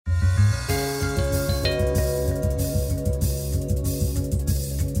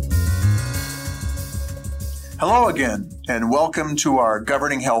Hello again, and welcome to our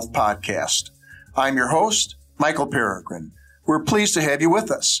Governing Health podcast. I'm your host, Michael Peregrine. We're pleased to have you with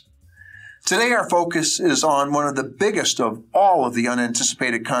us. Today, our focus is on one of the biggest of all of the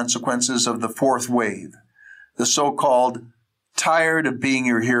unanticipated consequences of the fourth wave, the so-called tired of being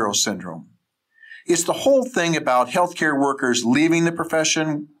your hero syndrome. It's the whole thing about healthcare workers leaving the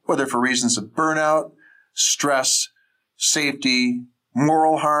profession, whether for reasons of burnout, stress, safety,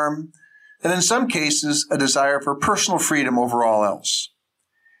 moral harm, and in some cases, a desire for personal freedom over all else.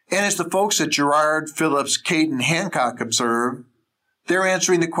 And as the folks at Jarrard Phillips Cate Hancock observe, they're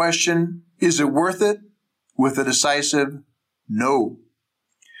answering the question, is it worth it? With a decisive no.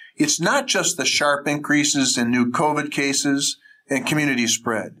 It's not just the sharp increases in new COVID cases and community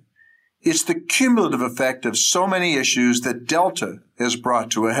spread. It's the cumulative effect of so many issues that Delta has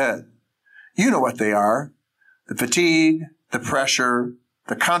brought to a head. You know what they are: the fatigue, the pressure,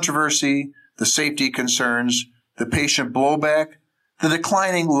 the controversy, the safety concerns, the patient blowback, the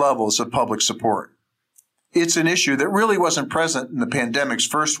declining levels of public support. It's an issue that really wasn't present in the pandemic's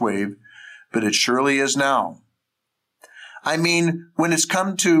first wave, but it surely is now. I mean, when it's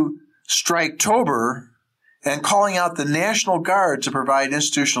come to Striketober and calling out the National Guard to provide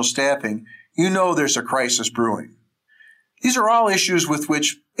institutional staffing, you know there's a crisis brewing. These are all issues with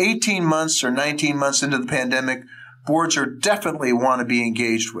which 18 months or 19 months into the pandemic, boards are definitely want to be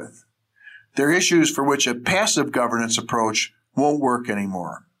engaged with. They're issues for which a passive governance approach won't work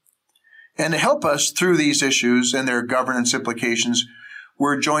anymore. And to help us through these issues and their governance implications,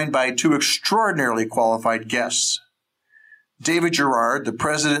 we're joined by two extraordinarily qualified guests. David Jarrard, the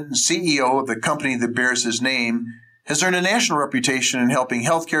president and CEO of the company that bears his name, has earned a national reputation in helping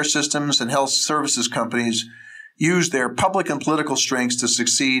healthcare systems and health services companies use their public and political strengths to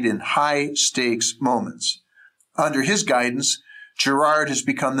succeed in high-stakes moments. Under his guidance, Jarrard has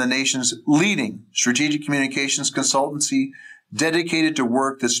become the nation's leading strategic communications consultancy dedicated to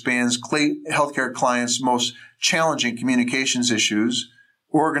work that spans healthcare clients' most challenging communications issues,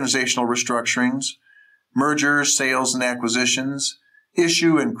 organizational restructurings, mergers, sales and acquisitions,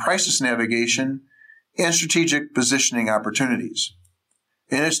 issue and crisis navigation, and strategic positioning opportunities.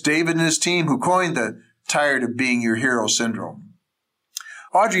 And it's David and his team who coined the tired of being your hero syndrome.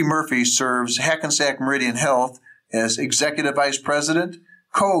 Audrey Murphy serves Hackensack Meridian Health as Executive Vice President,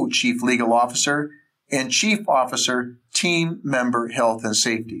 Co-Chief Legal Officer, and Chief Officer, Team Member Health and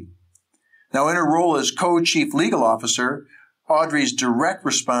Safety. Now, in her role as Co-Chief Legal Officer, Audrey's direct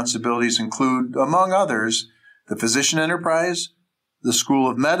responsibilities include, among others, the physician enterprise, the School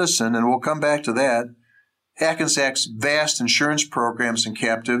of Medicine, and we'll come back to that, Hackensack's vast insurance programs and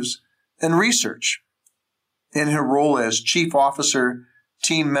captives, and research. In her role as Chief Officer,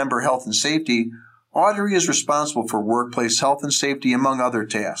 Team Member Health and Safety, Audrey is responsible for workplace health and safety, among other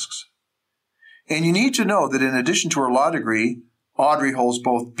tasks. And you need to know that in addition to her law degree, Audrey holds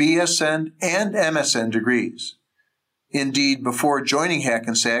both BSN and MSN degrees. Indeed, before joining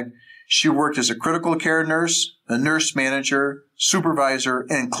Hackensack, she worked as a critical care nurse, a nurse manager, supervisor,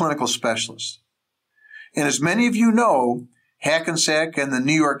 and clinical specialist. And as many of you know, Hackensack and the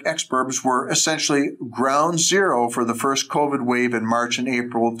New York exurbs were essentially ground zero for the first COVID wave in March and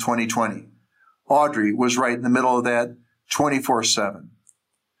April 2020. Audrey was right in the middle of that 24/7.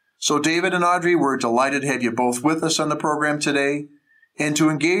 So David and Audrey, we're delighted to have you both with us on the program today and to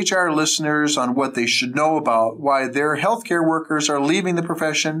engage our listeners on what they should know about why their healthcare workers are leaving the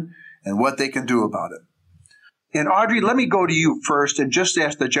profession and what they can do about it. And Audrey, let me go to you first and just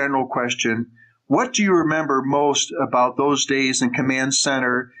ask the general question. What do you remember most about those days in Command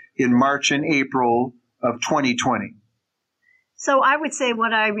Center in March and April of 2020? So I would say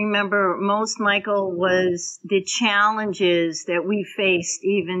what I remember most, Michael, was the challenges that we faced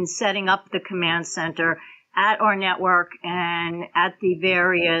even setting up the command center at our network and at the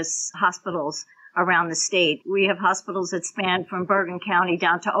various hospitals around the state. We have hospitals that span from Bergen County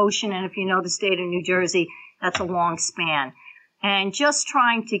down to Ocean, and if you know the state of New Jersey, that's a long span. And just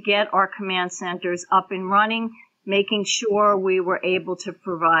trying to get our command centers up and running, making sure we were able to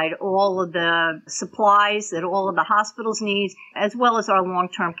provide all of the supplies that all of the hospitals need, as well as our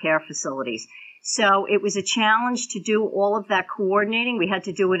long-term care facilities. So it was a challenge to do all of that coordinating. We had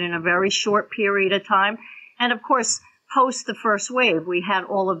to do it in a very short period of time. And of course, post the first wave, we had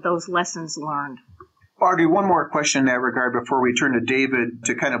all of those lessons learned. Audrey, one more question in that regard before we turn to David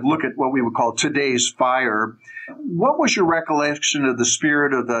to kind of look at what we would call today's fire. What was your recollection of the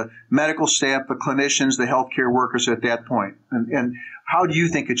spirit of the medical staff, the clinicians, the healthcare workers at that point? And how do you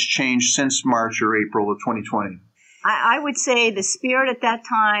think it's changed since March or April of 2020? I would say the spirit at that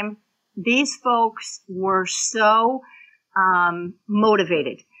time, these folks were so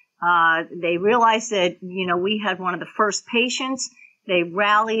motivated. They realized that, we had one of the first patients. They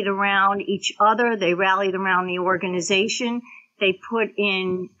rallied around each other. They rallied around the organization. They put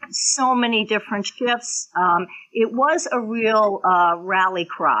in so many different shifts. It was a real rally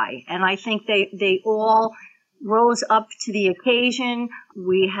cry. And I think they all rose up to the occasion.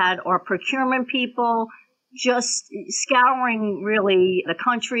 We had our procurement people just scouring really the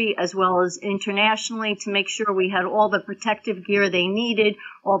country as well as internationally to make sure we had all the protective gear they needed,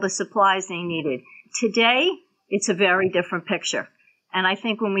 all the supplies they needed. Today, it's a very different picture. And I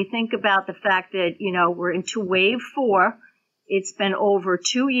think when we think about the fact that, we're into wave 4, it's been over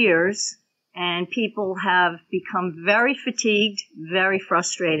 2 years and people have become very fatigued, very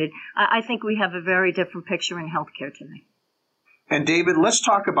frustrated. I think we have a very different picture in healthcare today. And David, let's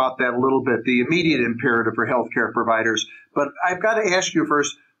talk about that a little bit, the immediate imperative for healthcare providers. But I've got to ask you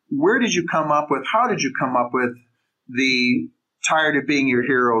first, how did you come up with the tired of being your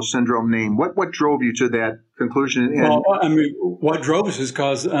hero syndrome name? What drove you to that conclusion? Well, what drove us is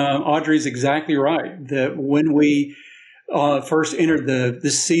because Audrey's exactly right, that when we first entered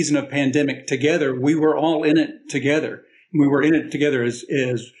this season of pandemic together, we were all in it together. We were in it together as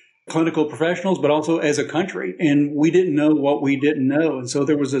clinical professionals, but also as a country. And we didn't know what we didn't know. And so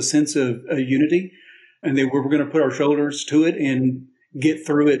there was a sense of unity, and we were going to put our shoulders to it and get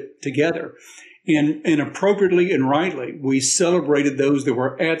through it together. And appropriately and rightly, we celebrated those that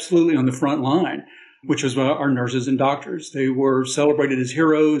were absolutely on the front line, which was our nurses and doctors. They were celebrated as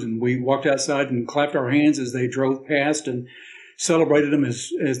heroes, and we walked outside and clapped our hands as they drove past and celebrated them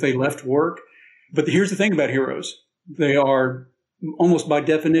as they left work. But here's the thing about heroes. They are almost by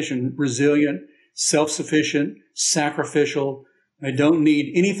definition resilient, self-sufficient, sacrificial. They don't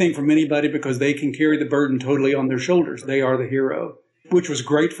need anything from anybody because they can carry the burden totally on their shoulders. They are the hero, which was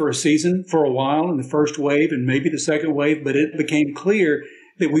great for a season, for a while in the first wave and maybe the second wave, but it became clear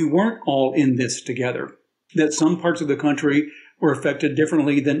that we weren't all in this together, that some parts of the country were affected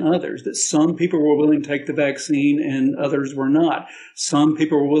differently than others, that some people were willing to take the vaccine and others were not. Some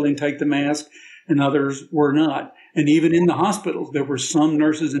people were willing to take the mask and others were not. And even in the hospitals, there were some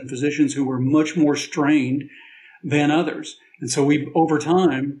nurses and physicians who were much more strained than others. And so we, over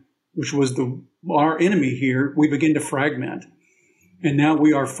time, which was our enemy here, we began to fragment. And now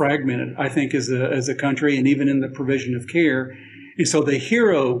we are fragmented, I think, as a country and even in the provision of care. And so the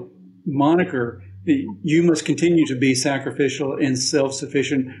hero moniker, you must continue to be sacrificial and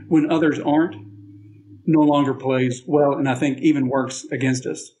self-sufficient when others aren't, no longer plays well, and I think even works against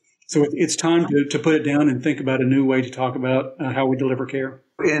us. So it's time to put it down and think about a new way to talk about how we deliver care.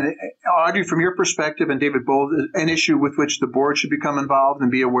 And Audrey, from your perspective, and David both, an issue with which the board should become involved and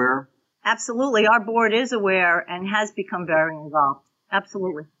be aware? Absolutely. Our board is aware and has become very involved.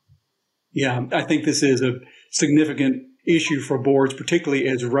 Absolutely. Yeah, I think this is a significant issue for boards, particularly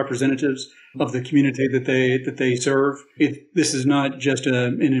as representatives of the community that they serve. This is not just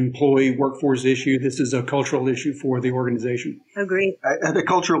an employee workforce issue. This is a cultural issue for the organization. Agreed. The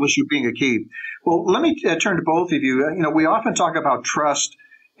cultural issue being a key. Well, let me turn to both of you. We often talk about trust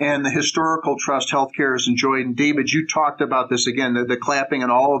and the historical trust healthcare has enjoyed. And David, you talked about this again, the clapping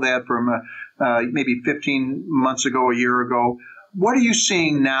and all of that from maybe 15 months ago, a year ago. What are you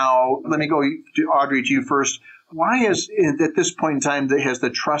seeing now? Let me go to Audrey, to you first. Why has, at this point in time, has the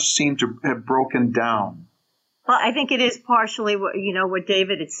trust seemed to have broken down? Well, I think it is partially what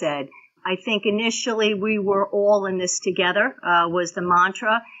David had said. I think initially we were all in this together, was the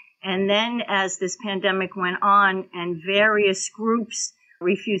mantra. And then as this pandemic went on and various groups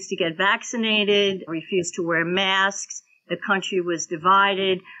refused to get vaccinated, refused to wear masks, the country was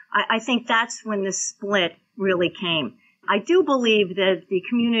divided. I think that's when the split really came. I do believe that the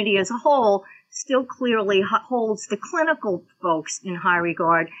community as a whole still clearly holds the clinical folks in high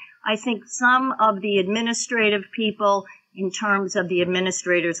regard. I think some of the administrative people, in terms of the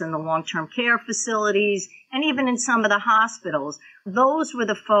administrators in the long-term care facilities, and even in some of the hospitals, those were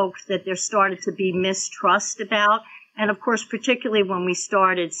the folks that there started to be mistrust about. And of course, particularly when we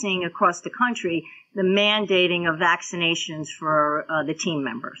started seeing across the country the mandating of vaccinations for the team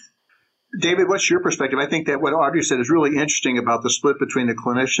members. David, what's your perspective? I think that what Audrey said is really interesting about the split between the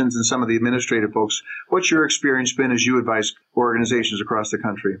clinicians and some of the administrative folks. What's your experience been as you advise organizations across the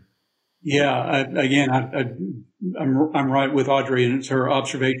country? Yeah, I'm right with Audrey, and it's her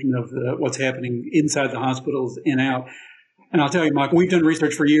observation of what's happening inside the hospitals and out. And I'll tell you, Mike, we've done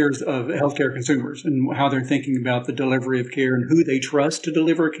research for years of healthcare consumers and how they're thinking about the delivery of care and who they trust to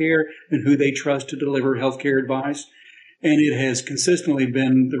deliver care and who they trust to deliver healthcare advice. And it has consistently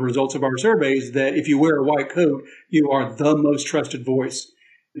been the results of our surveys that if you wear a white coat, you are the most trusted voice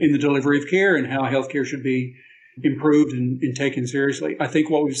in the delivery of care and how healthcare should be improved and taken seriously. I think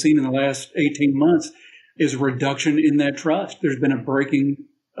what we've seen in the last 18 months is a reduction in that trust. There's been a breaking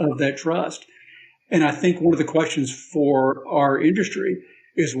of that trust. And I think one of the questions for our industry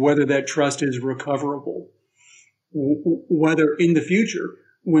is whether that trust is recoverable, whether in the future,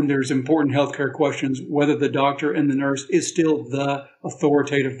 when there's important healthcare questions, whether the doctor and the nurse is still the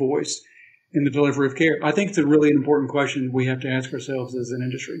authoritative voice in the delivery of care. I think it's a really important question we have to ask ourselves as an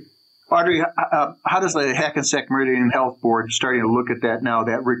industry. Audrey, how does the Hackensack Meridian Health Board starting to look at that now,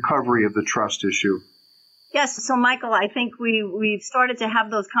 that recovery of the trust issue? Yes. So, Michael, I think we've started to have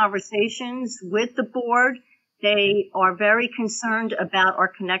those conversations with the board. They are very concerned about our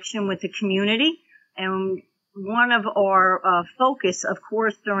connection with the community. And one of our focus, of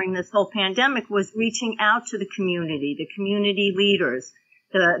course, during this whole pandemic was reaching out to the community leaders,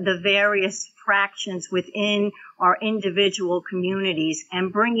 the various fractions within our individual communities,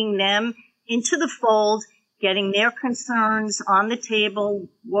 and bringing them into the fold, getting their concerns on the table.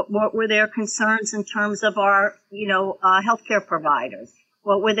 What were their concerns in terms of our, healthcare providers?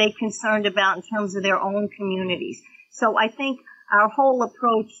 What were they concerned about in terms of their own communities? So I think our whole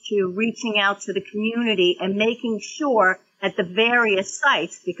approach to reaching out to the community and making sure at the various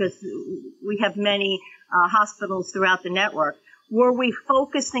sites, because we have many hospitals throughout the network, were we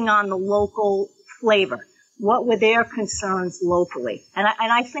focusing on the local flavor? What were their concerns locally? And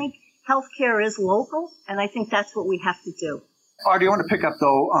I think healthcare is local, and I think that's what we have to do. Audrey, I want to pick up,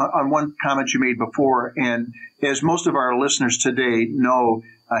 though, on one comment you made before. And as most of our listeners today know,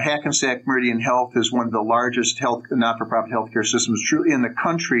 Hackensack Meridian Health is one of the largest not-for-profit healthcare systems in the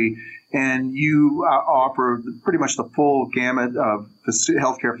country, and you offer pretty much the full gamut of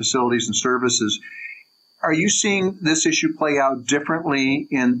healthcare facilities and services. Are you seeing this issue play out differently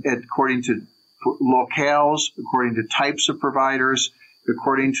according to locales, according to types of providers,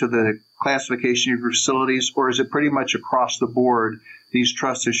 according to the classification of your facilities, or is it pretty much across the board these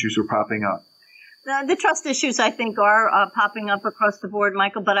trust issues are popping up? The trust issues, I think, are popping up across the board,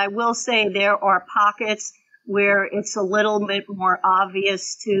 Michael, but I will say there are pockets where it's a little bit more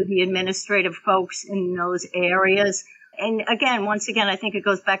obvious to the administrative folks in those areas. And again, once again, I think it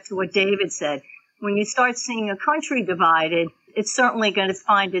goes back to what David said. When you start seeing a country divided, it's certainly going to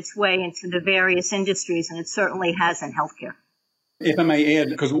find its way into the various industries, and it certainly has in healthcare. If I may add,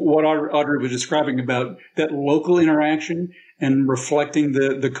 because what Audrey was describing about that local interaction and reflecting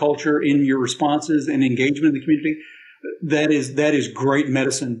the culture in your responses and engagement in the community, that is great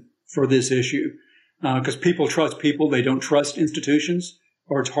medicine for this issue. Because people trust people, they don't trust institutions,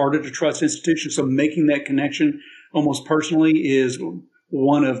 or it's harder to trust institutions. So making that connection almost personally is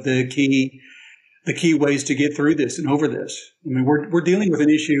one of the key ways to get through this and over this. I mean, we're dealing with an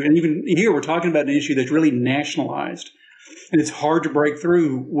issue, and even here we're talking about an issue that's really nationalized. And it's hard to break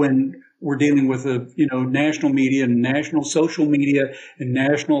through when we're dealing with national media and national social media and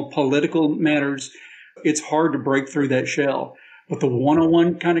national political matters. It's hard to break through that shell. But the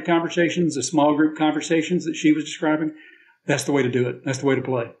one-on-one kind of conversations, the small group conversations that she was describing, that's the way to do it. That's the way to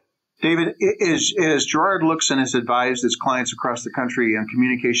play. David, as Jarrard looks and has advised his clients across the country on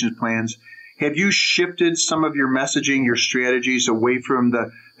communications plans, have you shifted some of your messaging, your strategies away from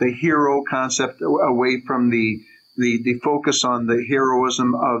the hero concept, away from the focus on the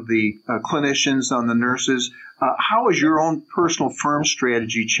heroism of the clinicians, on the nurses? How has your own personal firm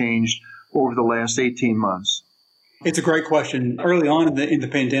strategy changed over the last 18 months? It's a great question. Early on in the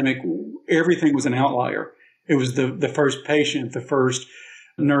pandemic, everything was an outlier. It was the first patient, the first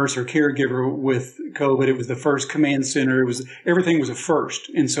nurse or caregiver with COVID. It was the first command center. Everything was a first.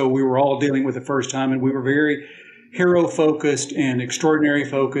 And so we were all dealing with the first time, and we were very hero focused and extraordinary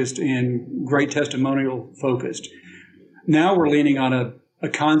focused and great testimonial focused. Now we're leaning on a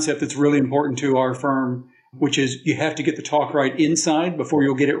concept that's really important to our firm, which is you have to get the talk right inside before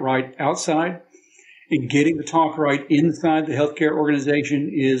you'll get it right outside. And getting the talk right inside the healthcare organization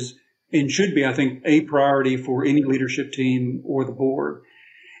is and should be, I think, a priority for any leadership team or the board.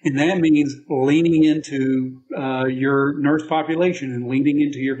 And that means leaning into your nurse population and leaning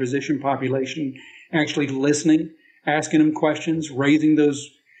into your physician population, actually listening, asking them questions, raising those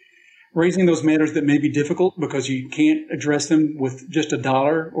matters that may be difficult because you can't address them with just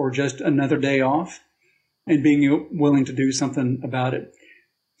 $1 or just another day off, and being willing to do something about it.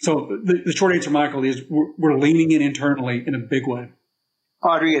 So the short answer, Michael, is we're leaning in internally in a big way.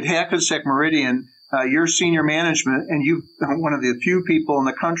 Audrey, at Hackensack Meridian, you're senior management, and you're one of the few people in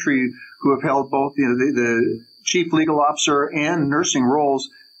the country who have held both the chief legal officer and nursing roles.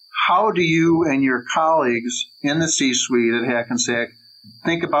 How do you and your colleagues in the C-suite at Hackensack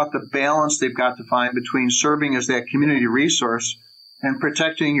think about the balance they've got to find between serving as that community resource and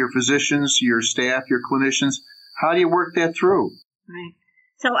protecting your physicians, your staff, your clinicians, How do you work that through? Right.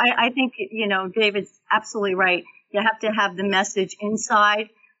 So I think, David's absolutely right. You have to have the message inside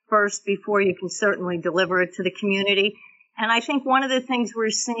first before you can certainly deliver it to the community. And I think one of the things we're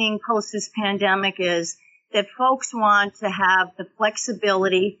seeing post this pandemic is that folks want to have the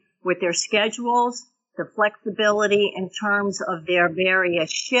flexibility with their schedules, the flexibility in terms of their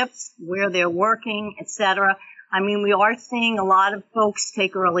various shifts, where they're working, et cetera. I mean, we are seeing a lot of folks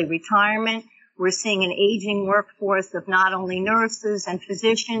take early retirement. We're seeing an aging workforce of not only nurses and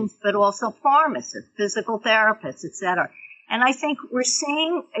physicians, but also pharmacists, physical therapists, et cetera. And I think we're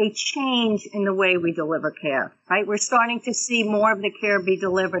seeing a change in the way we deliver care, right? We're starting to see more of the care be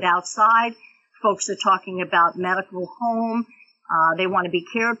delivered outside. Folks are talking about medical home. They want to be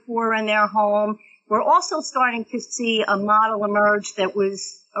cared for in their home. We're also starting to see a model emerge that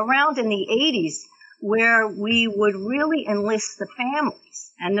was around in the 80s where we would really enlist the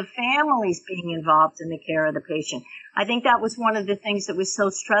families and the families being involved in the care of the patient. I think that was one of the things that was so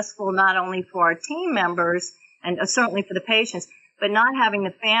stressful, not only for our team members and certainly for the patients, but not having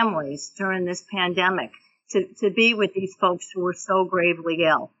the families during this pandemic to be with these folks who were so gravely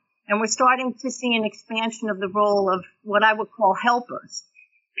ill. And we're starting to see an expansion of the role of what I would call helpers,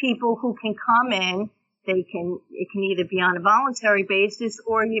 people who can come in. It can either be on a voluntary basis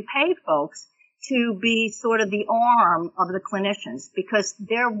or you pay folks to be sort of the arm of the clinicians because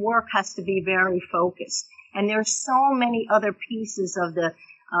their work has to be very focused. And there's so many other pieces of the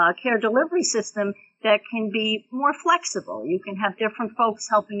care delivery system that can be more flexible. You can have different folks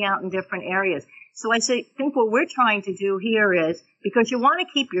helping out in different areas. So I think what we're trying to do here is, because you want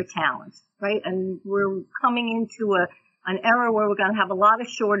to keep your talent, right? And we're coming into an era where we're going to have a lot of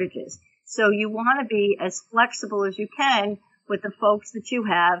shortages. So you want to be as flexible as you can with the folks that you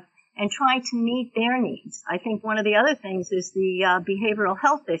have and trying to meet their needs. I think one of the other things is the behavioral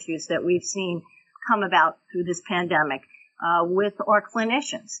health issues that we've seen come about through this pandemic with our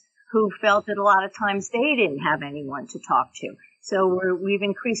clinicians who felt that a lot of times they didn't have anyone to talk to. So we've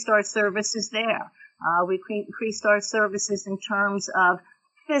increased our services there. We've increased our services in terms of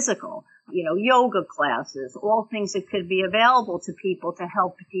physical, yoga classes, all things that could be available to people to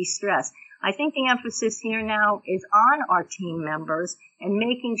help de-stress. I think the emphasis here now is on our team members and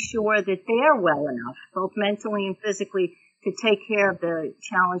making sure that they're well enough, both mentally and physically, to take care of the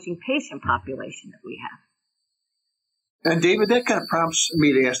challenging patient population that we have. And David, that kind of prompts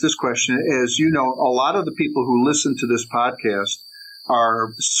me to ask this question. As you know, a lot of the people who listen to this podcast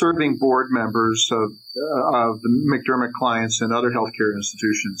are serving board members of the McDermott clients and other healthcare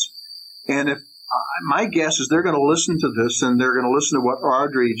institutions. And if my guess is they're going to listen to this and they're going to listen to what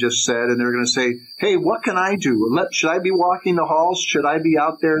Audrey just said, and they're going to say, hey, what can I do? Should I be walking the halls? Should I be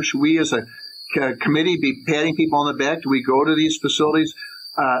out there? Should we as a committee be patting people on the back? Do we go to these facilities?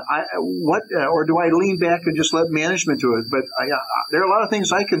 Or do I lean back and just let management do it? But there are a lot of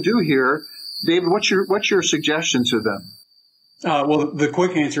things I can do here. David, what's your suggestion to them? Well, the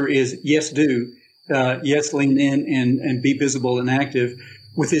quick answer is yes, do. Yes, lean in and be visible and active.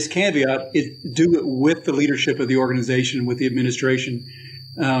 With this caveat, do it with the leadership of the organization, with the administration.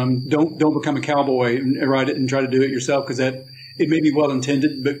 Don't become a cowboy and write it and try to do it yourself, because it may be well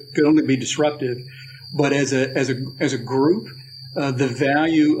intended, but could only be disruptive. But as a group, the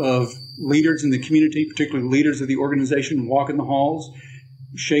value of leaders in the community, particularly leaders of the organization, walking the halls,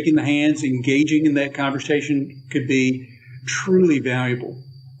 shaking the hands, engaging in that conversation could be truly valuable.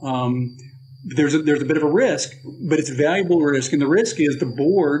 There's a bit of a risk, but it's a valuable risk. And the risk is the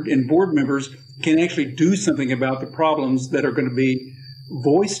board and board members can actually do something about the problems that are going to be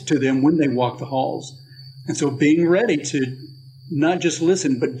voiced to them when they walk the halls. And so being ready to not just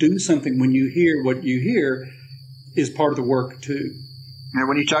listen, but do something when you hear what you hear is part of the work too. And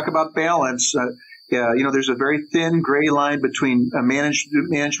when you talk about balance, there's a very thin gray line between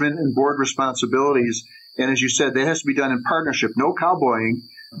management and board responsibilities. And as you said, that has to be done in partnership, no cowboying.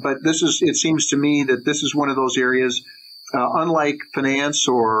 But it seems to me that this is one of those areas, unlike finance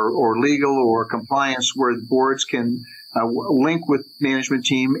or legal or compliance, where the boards can link with management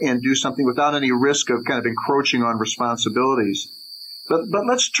team and do something without any risk of kind of encroaching on responsibilities. But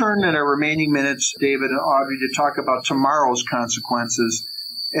let's turn in our remaining minutes, David and Audrey, to talk about tomorrow's consequences.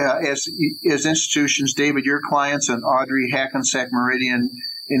 As institutions, David, your clients, and Audrey, Hackensack Meridian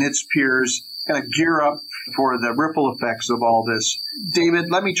and its peers kind of gear up for the ripple effects of all this. David,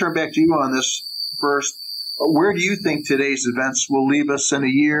 let me turn back to you on this first. Where do you think today's events will leave us in a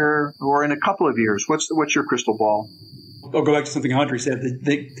year or in a couple of years? What's your crystal ball? I'll go back to something Audrey said.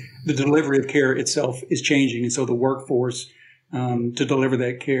 The delivery of care itself is changing, and so the workforce to deliver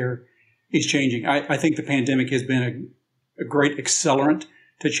that care is changing. I think the pandemic has been a great accelerant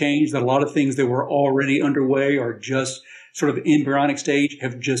to change, that a lot of things that were already underway or just sort of embryonic stage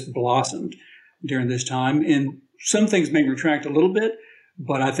have just blossomed during this time. And some things may retract a little bit,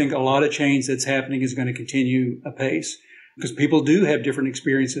 but I think a lot of change that's happening is going to continue apace because people do have different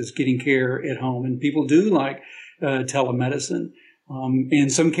experiences getting care at home, and people do like telemedicine.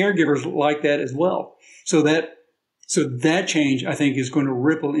 And some caregivers like that as well. So that change, I think, is going to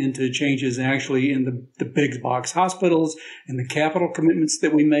ripple into changes actually in the big box hospitals and the capital commitments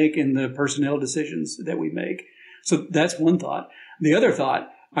that we make and the personnel decisions that we make. So that's one thought. The other thought,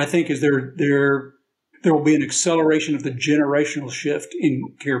 I think, is there will be an acceleration of the generational shift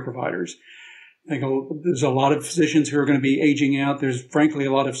in care providers. I think there's a lot of physicians who are going to be aging out. There's, frankly,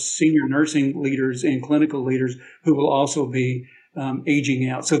 a lot of senior nursing leaders and clinical leaders who will also be aging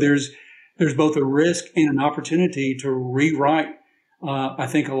out. So there's both a risk and an opportunity to rewrite, I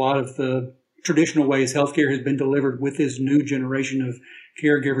think, a lot of the traditional ways healthcare has been delivered with this new generation of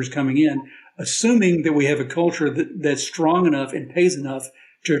caregivers coming in, assuming that we have a culture that's strong enough and pays enough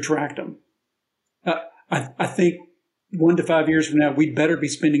to attract them. I think 1 to 5 years from now, we'd better be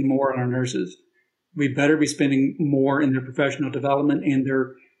spending more on our nurses. We better be spending more in their professional development and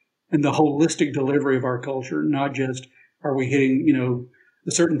the holistic delivery of our culture, not just are we hitting,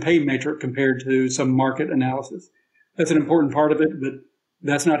 a certain pay metric compared to some market analysis. That's an important part of it, but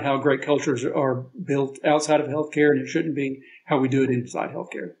that's not how great cultures are built outside of healthcare, and it shouldn't be how we do it inside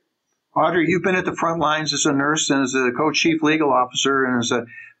healthcare. Audrey, you've been at the front lines as a nurse and as a co-chief legal officer and as a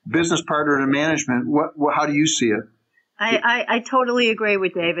business partner in management. How do you see it? I totally agree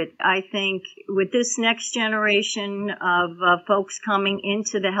with David. I think with this next generation of folks coming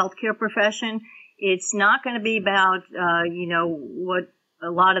into the healthcare profession, it's not going to be about, what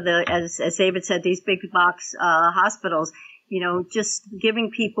a lot of as David said, these big box hospitals, just giving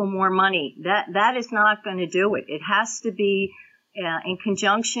people more money. That is not going to do it. It has to be in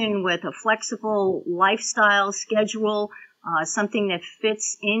conjunction with a flexible lifestyle schedule, something that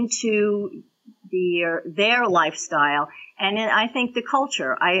fits into their lifestyle. And I think the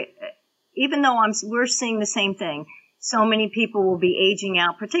culture, even though we're seeing the same thing, so many people will be aging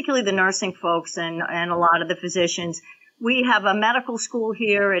out, particularly the nursing folks and a lot of the physicians. We have a medical school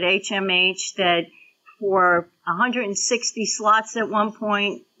here at HMH that for 160 slots at one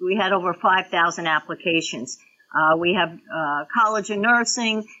point, we had over 5,000 applications. We have College of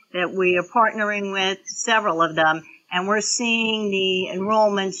Nursing that we are partnering with, several of them, and we're seeing the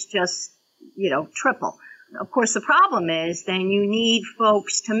enrollments just, triple. Of course, the problem is then you need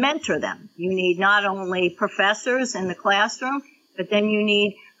folks to mentor them. You need not only professors in the classroom, but then you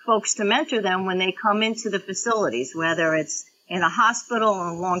need folks to mentor them when they come into the facilities, whether it's in a hospital or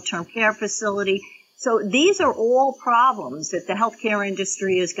a long-term care facility. So these are all problems that the healthcare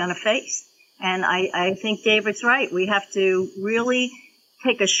industry is going to face. And I think David's right. We have to really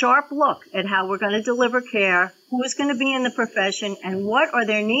take a sharp look at how we're going to deliver care, who's going to be in the profession, and what are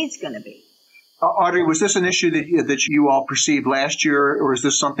their needs going to be. Audrey, was this an issue that you all perceived last year, or is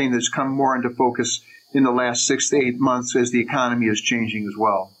this something that's come more into focus in the last 6 to 8 months as the economy is changing as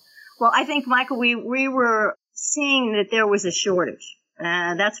well? Well, I think, Michael, we were seeing that there was a shortage.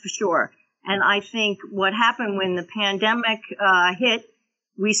 That's for sure. And I think what happened when the pandemic hit,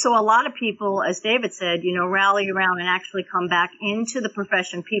 we saw a lot of people, as David said, rally around and actually come back into the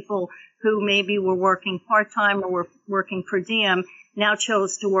profession. People who maybe were working part-time or were working per diem now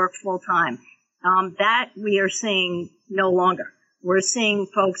chose to work full-time. That we are seeing no longer. We're seeing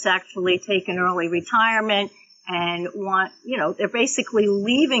folks actually take an early retirement and they're basically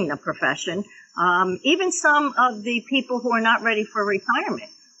leaving the profession. Even some of the people who are not ready for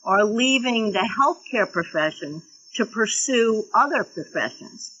retirement are leaving the healthcare profession to pursue other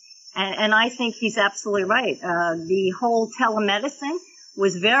professions. And I think he's absolutely right. The whole telemedicine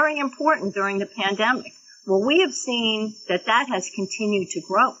was very important during the pandemic. Well, we have seen that has continued to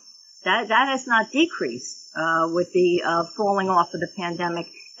grow. That has not decreased with the falling off of the pandemic.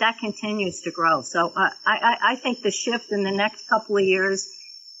 That continues to grow. So I think the shift in the next couple of years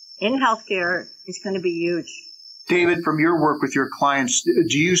in healthcare is going to be huge. David, from your work with your clients,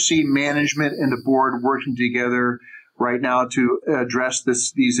 do you see management and the board working together right now to address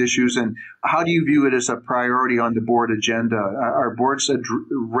these issues? And how do you view it as a priority on the board agenda? Are boards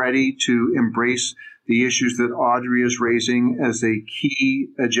ready to embrace the issues that Audrey is raising as a key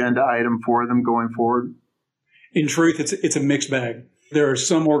agenda item for them going forward? In truth, it's a mixed bag. There are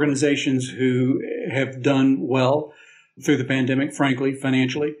some organizations who have done well through the pandemic, frankly,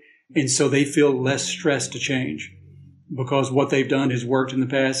 financially, and so they feel less stressed to change because what they've done has worked in the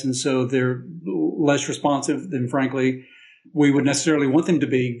past, and so they're less responsive than, frankly, we would necessarily want them to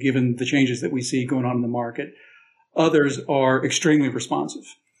be given the changes that we see going on in the market. Others are extremely responsive.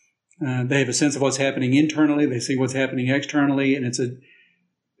 They have a sense of what's happening internally. They see what's happening externally, and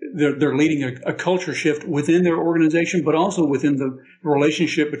they're leading a culture shift within their organization, but also within the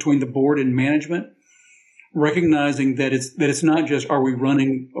relationship between the board and management, recognizing that it's not just, are we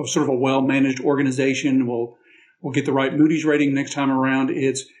running a sort of a well-managed organization, we'll get the right Moody's rating next time around.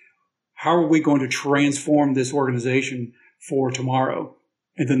 It's, how are we going to transform this organization for tomorrow?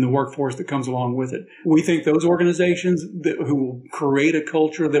 And then the workforce that comes along with it. We think those organizations who will create a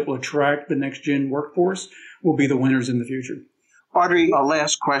culture that will attract the next-gen workforce will be the winners in the future. Audrey, a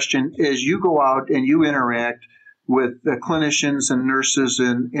last question. As you go out and you interact with the clinicians and nurses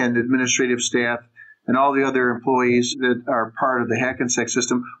and administrative staff and all the other employees that are part of the Hackensack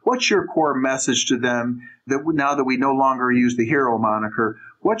system, what's your core message to them that now that we no longer use the hero moniker,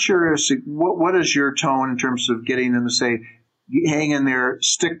 what is your tone in terms of getting them to say, hang in there,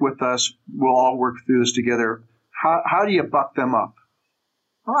 stick with us, we'll all work through this together? How do you buck them up?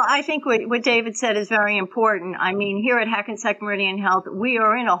 Well, I think what David said is very important. I mean, here at Hackensack Meridian Health, we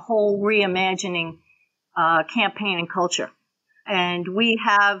are in a whole reimagining campaign and culture. And we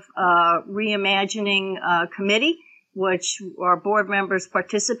have a reimagining committee, which our board members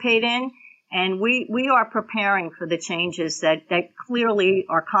participate in. And we are preparing for the changes that clearly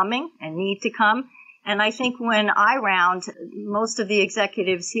are coming and need to come. And I think when I round, most of the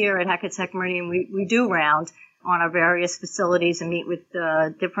executives here at Hackensack Meridian, we do round on our various facilities and meet with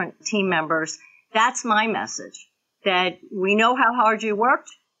different team members. That's my message, that we know how hard you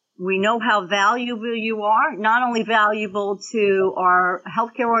worked. We know how valuable you are, not only valuable to our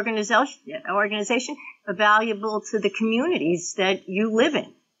healthcare organization, but valuable to the communities that you live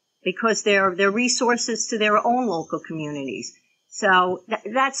in, because they're resources to their own local communities. So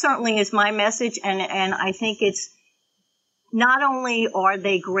that certainly is my message, and I think it's not only are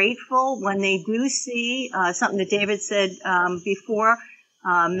they grateful when they do see something that David said before,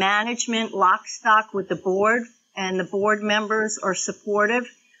 management lock stock with the board, and the board members are supportive.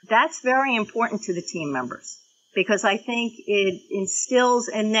 That's very important to the team members, because I think it instills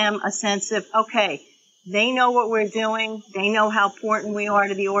in them a sense of, okay, they know what we're doing, they know how important we are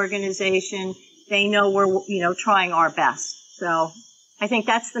to the organization, they know we're trying our best. So I think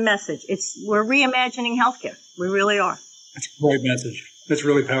that's the message. We're reimagining healthcare. We really are. That's a great message. That's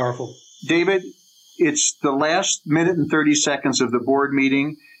really powerful. David, it's the last minute and 30 seconds of the board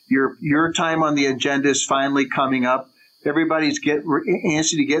meeting. Your time on the agenda is finally coming up. Everybody's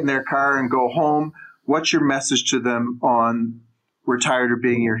antsy to get in their car and go home. What's your message to them on we're tired of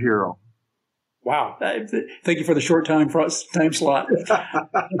being your hero? Wow. Thank you for the short time slot.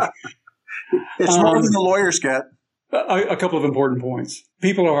 It's more than the lawyers get. A couple of important points.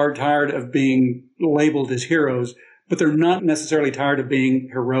 People are tired of being labeled as heroes, but they're not necessarily tired of being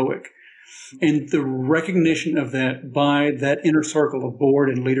heroic. And the recognition of that by that inner circle of board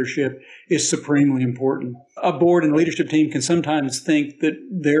and leadership is supremely important. A board and leadership team can sometimes think that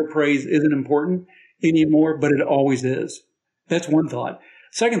their praise isn't important anymore, but it always is. That's one thought.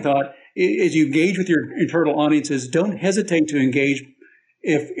 Second thought, as you engage with your internal audiences, don't hesitate to engage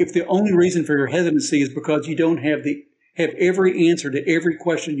if the only reason for your hesitancy is because you don't have every answer to every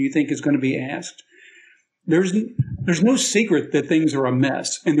question you think is going to be asked. There's no secret that things are a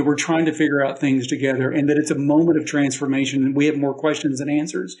mess and that we're trying to figure out things together and that it's a moment of transformation and we have more questions than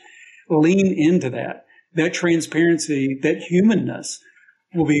answers. Lean into that. That transparency, that humanness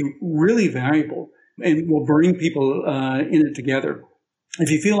will be really valuable and will bring people in it together.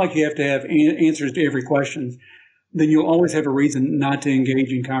 If you feel like you have to have answers to every question, then you'll always have a reason not to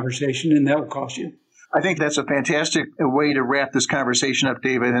engage in conversation, and that will cost you. I think that's a fantastic way to wrap this conversation up,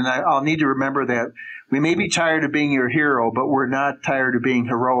 David, and I'll need to remember that we may be tired of being your hero, but we're not tired of being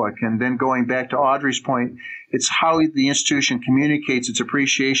heroic. And then going back to Audrey's point, it's how the institution communicates its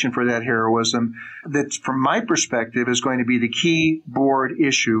appreciation for that heroism that, from my perspective, is going to be the key board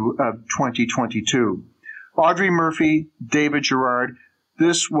issue of 2022. Audrey Murphy, David Jarrard,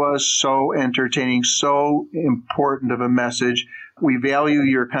 this was so entertaining, so important of a message. We value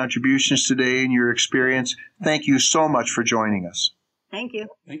your contributions today and your experience. Thank you so much for joining us. Thank you.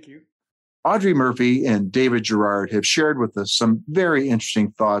 Thank you. Audrey Murphy and David Jarrard have shared with us some very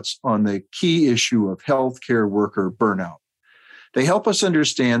interesting thoughts on the key issue of healthcare worker burnout. They help us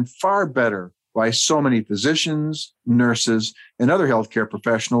understand far better why so many physicians, nurses, and other healthcare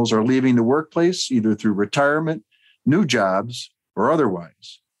professionals are leaving the workplace either through retirement, new jobs, or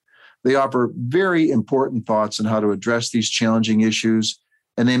otherwise. They offer very important thoughts on how to address these challenging issues,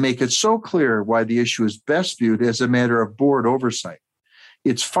 and they make it so clear why the issue is best viewed as a matter of board oversight.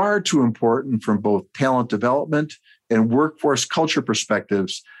 It's far too important from both talent development and workforce culture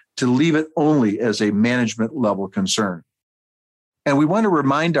perspectives to leave it only as a management level concern. And we want to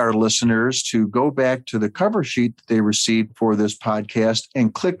remind our listeners to go back to the cover sheet that they received for this podcast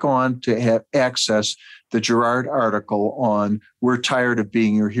and click on to have access the Jarrard article on We're Tired of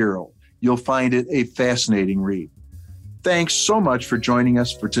Being Your Hero. You'll find it a fascinating read. Thanks so much for joining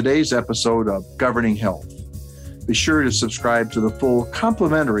us for today's episode of Governing Health. Be sure to subscribe to the full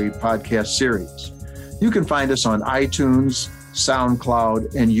complimentary podcast series. You can find us on iTunes,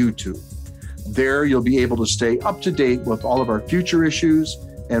 SoundCloud, and YouTube. There, you'll be able to stay up to date with all of our future issues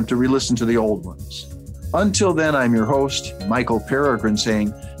and to re-listen to the old ones. Until then, I'm your host, Michael Peregrine,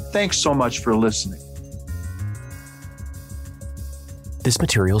 saying thanks so much for listening. This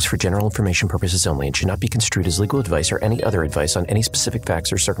material is for general information purposes only and should not be construed as legal advice or any other advice on any specific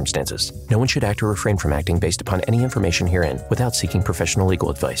facts or circumstances. No one should act or refrain from acting based upon any information herein without seeking professional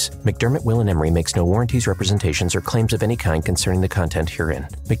legal advice. McDermott, Will & Emery makes no warranties, representations, or claims of any kind concerning the content herein.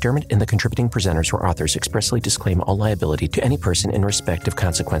 McDermott and the contributing presenters or authors expressly disclaim all liability to any person in respect of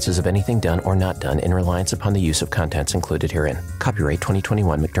consequences of anything done or not done in reliance upon the use of contents included herein. Copyright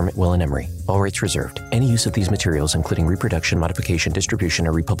 2021 McDermott, Will & Emery. All rights reserved. Any use of these materials, including reproduction, modification, distribution,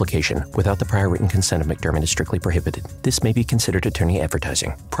 or republication, without the prior written consent of McDermott is strictly prohibited. This may be considered attorney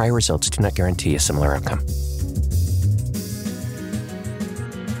advertising. Prior results do not guarantee a similar outcome.